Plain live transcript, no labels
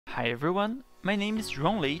Hi everyone, my name is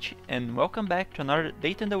João Leite and welcome back to another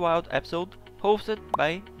Data in the Wild episode hosted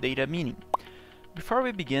by Data Meaning. Before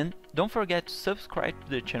we begin, don't forget to subscribe to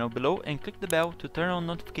the channel below and click the bell to turn on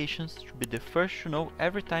notifications to be the first to know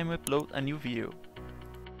every time we upload a new video.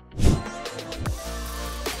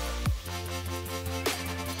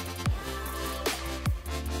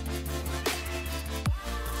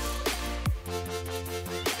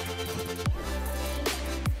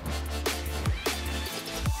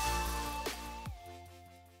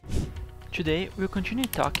 Today we'll continue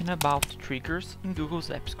talking about triggers in Google's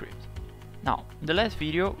AppScript. Now, in the last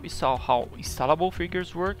video we saw how installable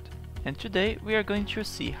triggers worked, and today we are going to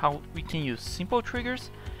see how we can use simple triggers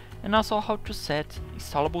and also how to set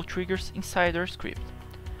installable triggers inside our script.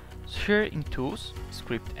 So here in Tools,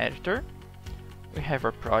 Script Editor, we have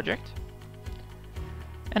our project.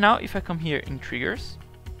 And now if I come here in Triggers,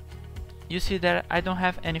 you see that I don't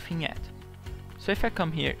have anything yet. So if I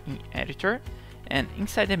come here in Editor, and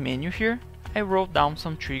inside the menu here, I wrote down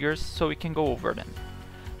some triggers so we can go over them.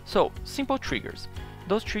 So, simple triggers.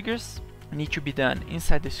 Those triggers need to be done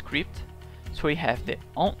inside the script. So we have the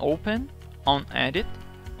onOpen, onEdit,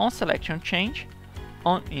 onSelectionChange,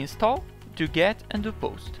 onInstall, doGet and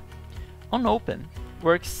doPost. OnOpen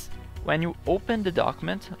works when you open the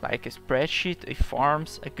document, like a spreadsheet, a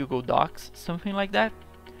Forms, a Google Docs, something like that.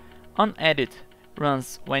 OnEdit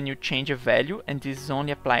runs when you change a value, and this is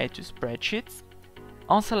only applied to spreadsheets.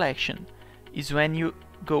 OnSelection is when you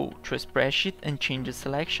go to a spreadsheet and change the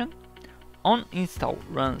selection. OnInstall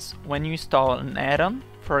runs when you install an add-on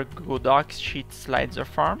for Google Docs, Sheets, Slides or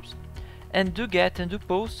Forms. And doGet and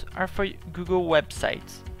doPost are for Google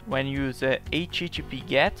websites when you use a HTTP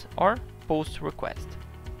GET or POST request.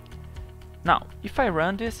 Now, if I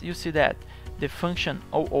run this, you see that the function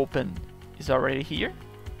onOpen is already here,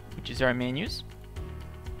 which is our menus.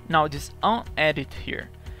 Now this onEdit here,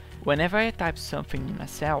 whenever I type something in a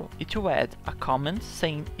cell, it will add a comment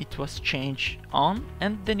saying it was changed on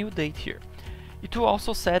and the new date here. It will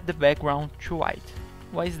also set the background to white.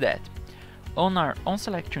 Why is that? On our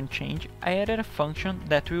onSelectionChange, I added a function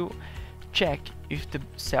that will check if the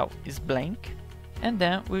cell is blank, and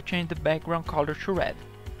then we'll change the background color to red.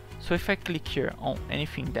 So if I click here on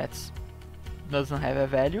anything that doesn't have a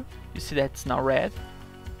value, you see that it's now red.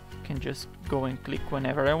 I can just go and click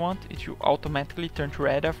whenever I want. It will automatically turn to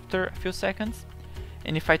red after a few seconds.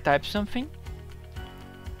 And if I type something,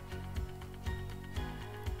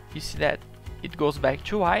 you see that it goes back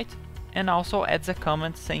to white and also adds a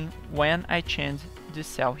comment saying when I change this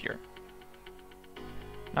cell here.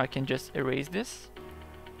 Now I can just erase this.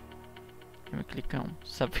 Let me click on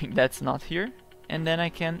something that's not here, and then I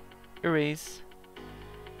can erase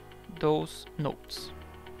those notes.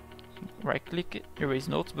 Right click it, erase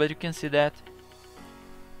notes, but you can see that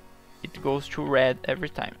it goes to red every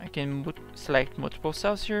time. I can select multiple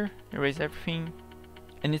cells here, erase everything,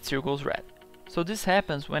 and it still goes red. So this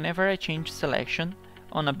happens whenever I change selection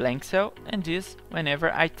on a blank cell, and this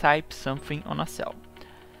whenever I type something on a cell.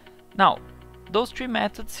 Now, those three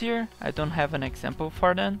methods here, I don't have an example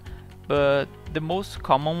for them, but the most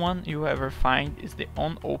common one you ever find is the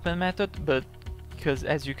onOpen method, but because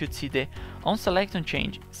as you could see, the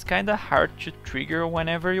onSelectionChange is kinda hard to trigger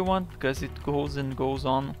whenever you want, because it goes and goes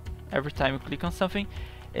on every time you click on something,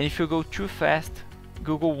 and if you go too fast,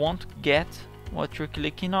 Google won't get what you're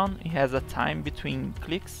clicking on. It has a time between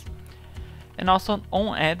clicks. And also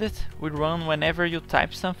onEdit will run whenever you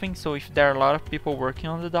type something, so if there are a lot of people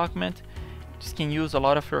working on the document, this can use a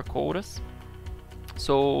lot of your quotas.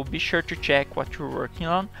 So be sure to check what you're working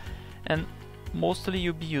on, and mostly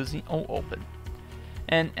you'll be using onOpen.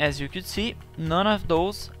 And as you could see, none of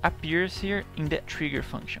those appears here in the trigger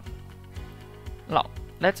function. Now,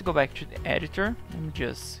 let's go back to the editor and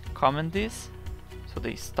just comment this so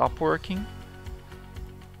they stop working.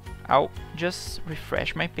 I'll just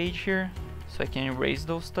refresh my page here so I can erase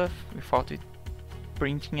those stuff without it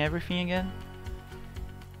printing everything again.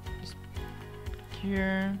 Just click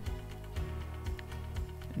here,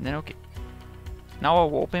 and then okay. Now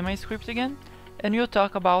I'll open my script again and we'll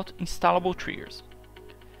talk about installable triggers.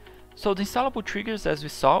 So the installable triggers, as we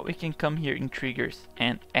saw, we can come here in Triggers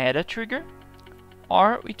and add a trigger,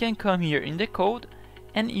 or we can come here in the code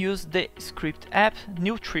and use the script app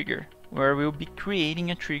new trigger, where we'll be creating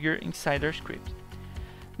a trigger inside our script.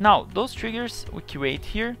 Now those triggers we create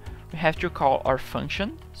here, we have to call our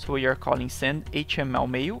function. So we are calling send HTML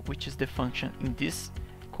mail, which is the function in this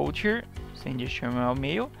code here, send HTML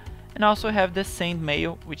mail, and also have the send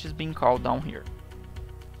mail, which is being called down here.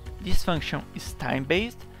 This function is time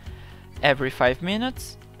based, every 5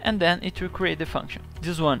 minutes, and then it will create the function.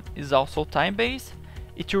 This one is also time based.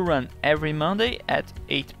 It will run every Monday at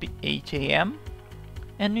 8 AM,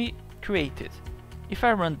 and we create it. If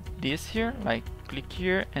I run this here, like click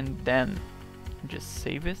here and then just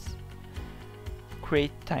save it,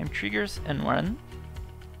 create time triggers and run,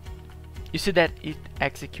 you see that it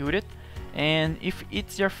executed. And if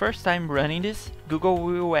it's your first time running this, Google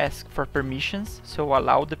will ask for permissions, so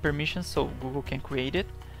allow the permissions so Google can create it.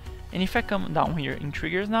 And if I come down here in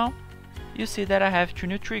triggers now, you see that I have 2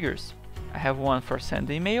 new triggers. I have one for send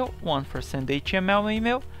email, one for send HTML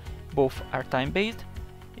email, both are time based.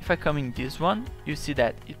 If I come in this one, you see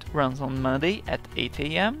that it runs on Monday at 8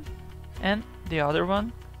 AM, and the other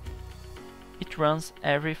one, it runs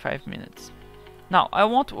every 5 minutes. Now, I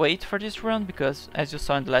won't wait for this to run because, as you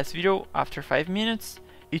saw in the last video, after 5 minutes,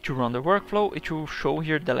 it will run the workflow, it will show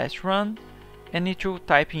here the last run, and it will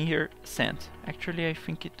type in here sent. Actually, I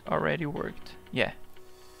think it already worked. Yeah.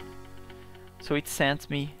 So it sent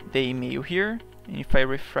me the email here, and if I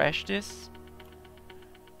refresh this,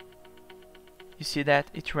 you see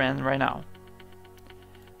that it ran right now.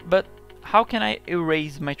 But how can I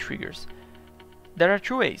erase my triggers? There are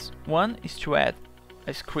 2 ways. One is to add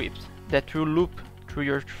a script that will loop through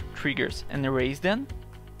your triggers and erase them,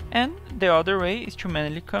 and the other way is to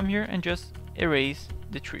manually come here and just erase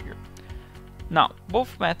the trigger. Now,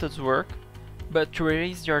 both methods work, but to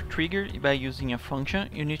erase your trigger by using a function,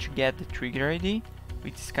 you need to get the trigger ID,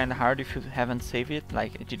 which is kinda hard if you haven't saved it,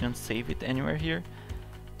 like I didn't save it anywhere here.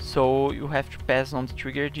 So you have to pass on the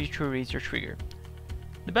trigger ID to erase your trigger.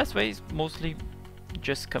 The best way is mostly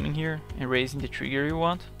just coming here, erasing the trigger you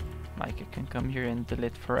want. Like I can come here and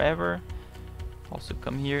delete forever, also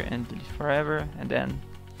come here and delete forever, and then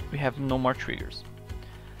we have no more triggers.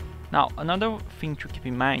 Now, another thing to keep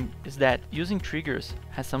in mind is that using triggers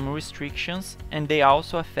has some restrictions, and they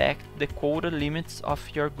also affect the quota limits of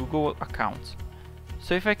your Google account.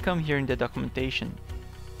 So if I come here in the documentation,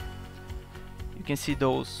 you can see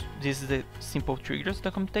this is the simple triggers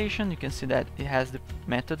documentation. You can see that it has the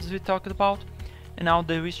methods we talked about, and now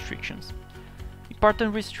the restrictions.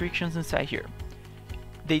 Important restrictions inside here.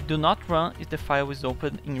 They do not run if the file is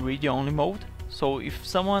opened in read-only mode. So if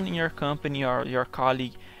someone in your company or your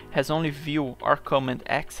colleague has only view or comment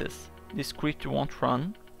access, the script won't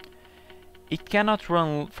run. It cannot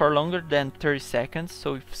run for longer than 30 seconds,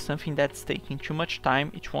 so if something that's taking too much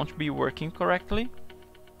time, it won't be working correctly.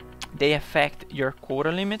 They affect your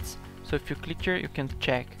quota limits, so if you click here, you can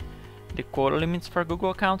check the quota limits for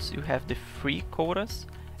Google accounts. You have the free quotas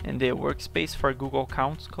and the workspace for Google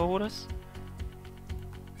accounts quotas.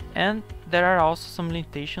 And there are also some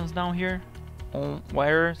limitations down here on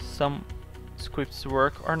where some scripts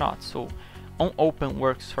work or not. So on open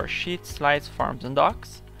works for sheets, slides, forms and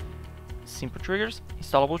docs. Simple triggers,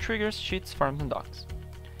 installable triggers, sheets, forms and docs.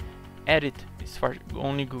 Edit is for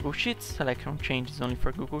only Google Sheets, select on change is only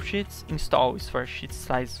for Google Sheets, install is for sheets,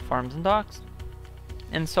 slides, forms and docs,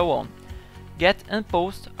 and so on. Get and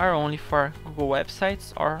post are only for Google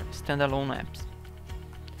websites or standalone apps.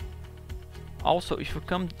 Also, if you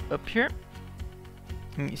come up here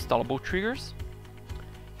in installable triggers,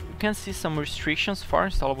 you can see some restrictions for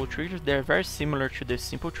installable triggers. They're very similar to the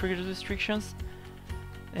simple triggers restrictions,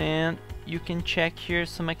 and you can check here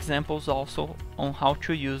some examples also on how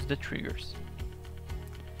to use the triggers.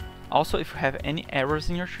 Also, if you have any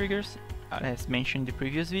errors in your triggers, as mentioned in the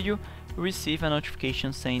previous video, you receive a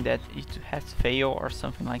notification saying that it has failed or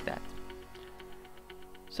something like that.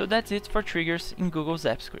 So that's it for triggers in Google's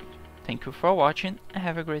Apps Script. Thank you for watching and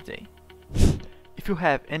have a great day. If you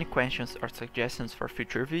have any questions or suggestions for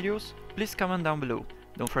future videos, please comment down below.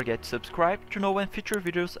 Don't forget to subscribe to know when future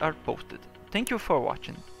videos are posted. Thank you for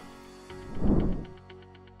watching.